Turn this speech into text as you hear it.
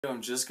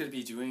I'm just going to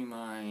be doing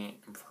my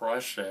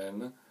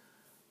impression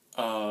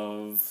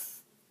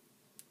of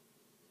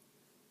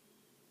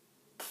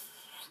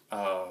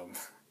um,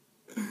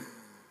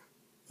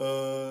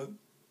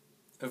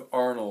 of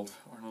Arnold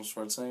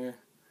Schwarzenegger.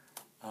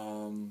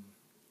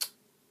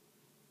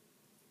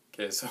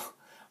 Okay, so I'm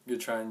going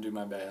to try and do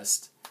my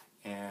best,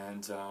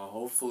 and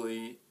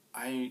hopefully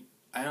I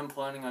am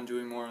planning on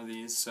doing more of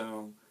these,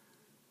 so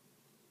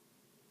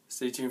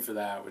stay tuned for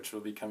that, which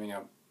will be coming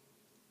up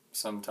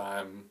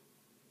sometime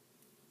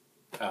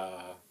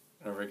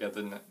whenever I get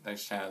the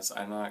next chance.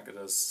 I'm not going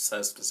to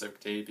set a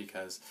specific date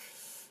because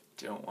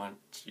I don't want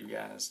you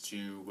guys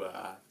to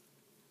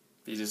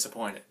be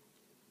disappointed.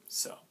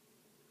 So,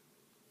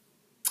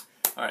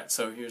 alright,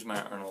 so here's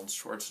my Arnold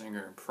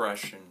Schwarzenegger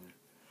impression.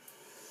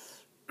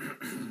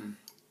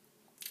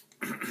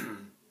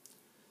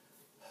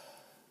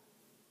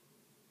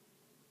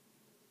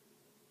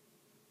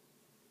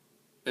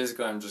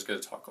 Basically, I'm just going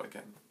to talk like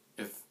him,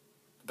 if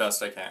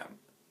best I can.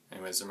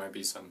 Anyways, there might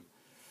be some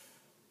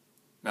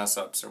mess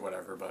ups or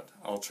whatever, but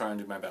I'll try and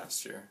do my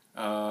best here.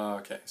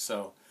 Okay,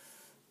 so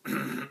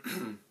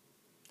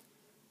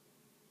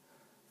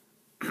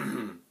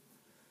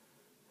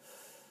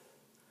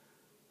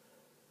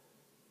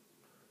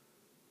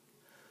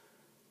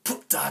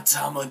put that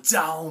hammer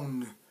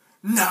down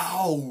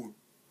now.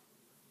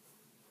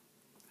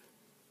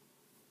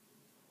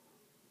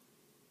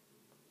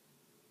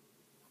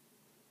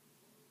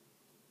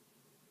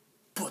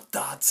 Put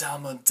that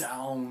hammer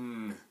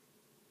down.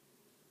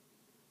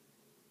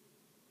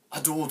 I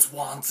don't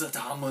want that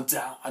hammer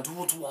down. I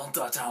don't want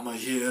that hammer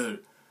here.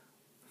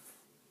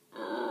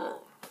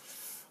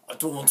 I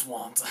don't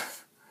want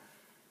that.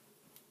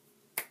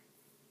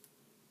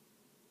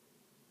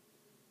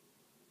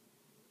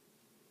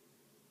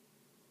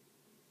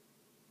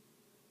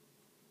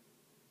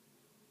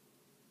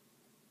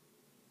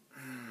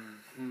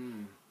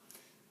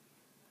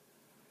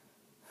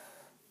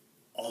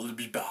 I'll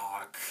be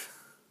back.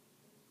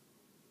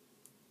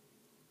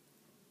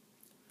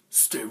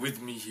 Stay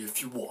with me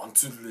if you want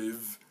to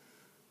live.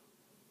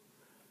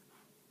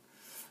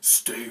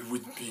 Stay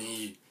with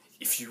me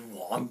if you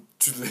want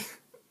to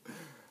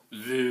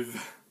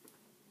live.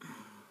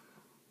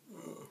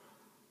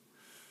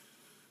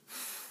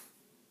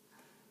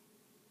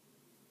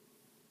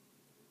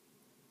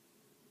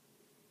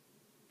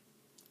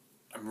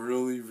 I'm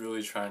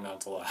really trying not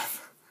to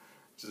laugh,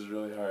 which is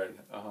really hard.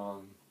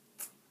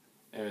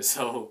 Anyway,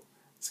 so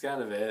it's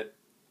kind of it.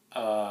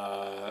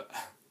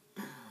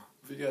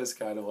 If you guys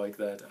kind of like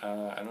that,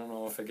 I don't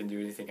know if I can do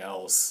anything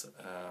else.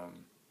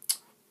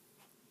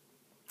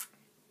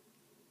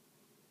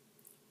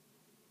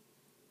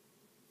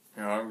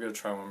 I'm gonna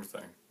try one more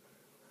thing.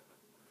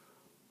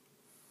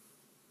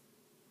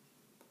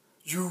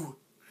 You're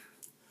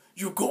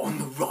going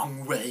the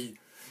wrong way.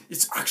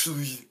 It's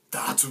actually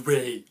that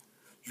way.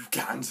 You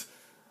can't.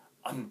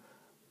 I'm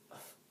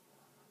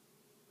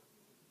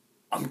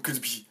gonna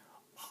be.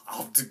 I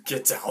have to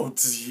get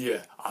out of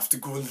here. I have to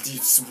go and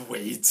lift some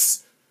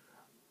weights.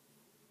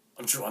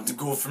 I'm trying to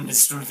go for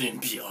Mr.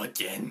 Olympia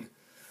again.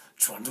 I'm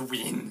trying to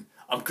win.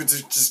 I'm gonna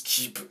just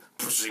keep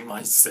pushing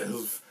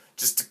myself.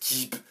 Just to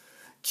keep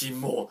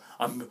more.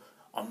 I'm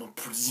a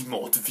pretty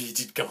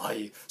motivated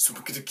guy, so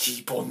I'm gonna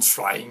keep on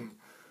trying.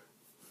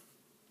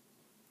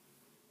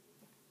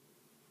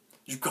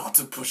 You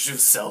gotta push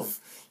yourself.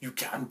 You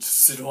can't just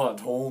sit at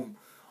home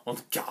on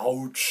the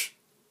couch.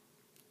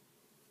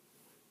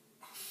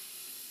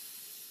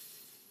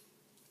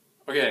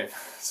 Okay,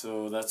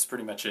 so that's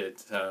pretty much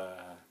it.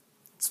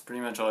 It's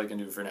pretty much all I can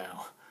do for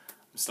now.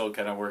 I'm still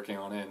kind of working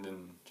on it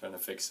and trying to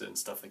fix it and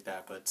stuff like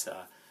that, but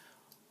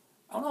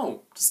I don't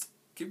know, just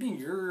give me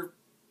your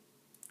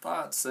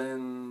thoughts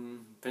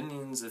and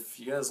opinions if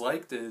you guys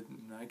liked it.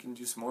 I can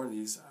do some more of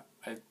these.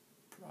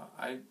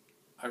 I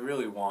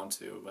really want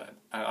to, but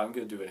I'm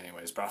gonna do it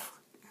anyways, probably.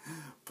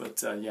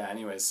 But yeah,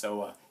 anyways,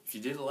 so if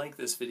you did like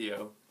this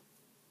video,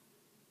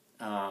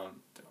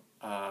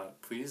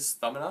 please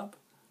thumb it up.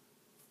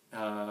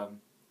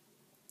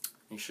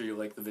 Make sure you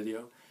like the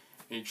video.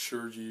 Make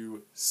sure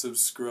you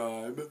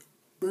subscribe.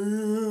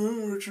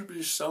 It should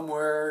be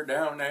somewhere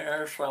down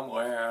there,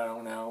 somewhere, I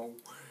don't know.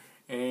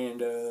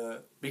 And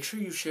make sure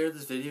you share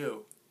this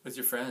video with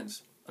your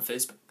friends on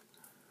Facebook.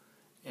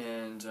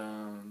 And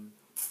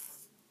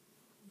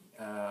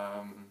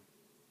I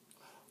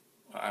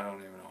don't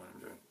even know what I'm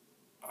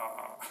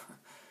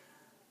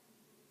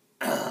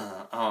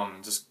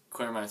doing. Just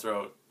clear my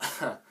throat.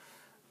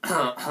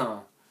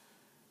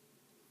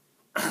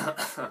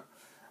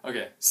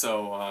 Okay,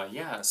 so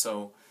yeah,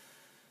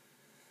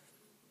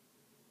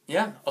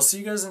 I'll see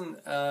you guys in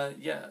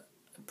yeah,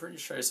 I'm pretty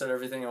sure I said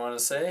everything I want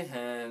to say,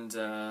 and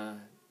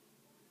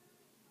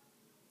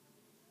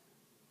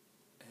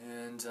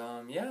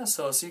yeah,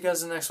 so I'll see you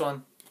guys in the next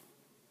one.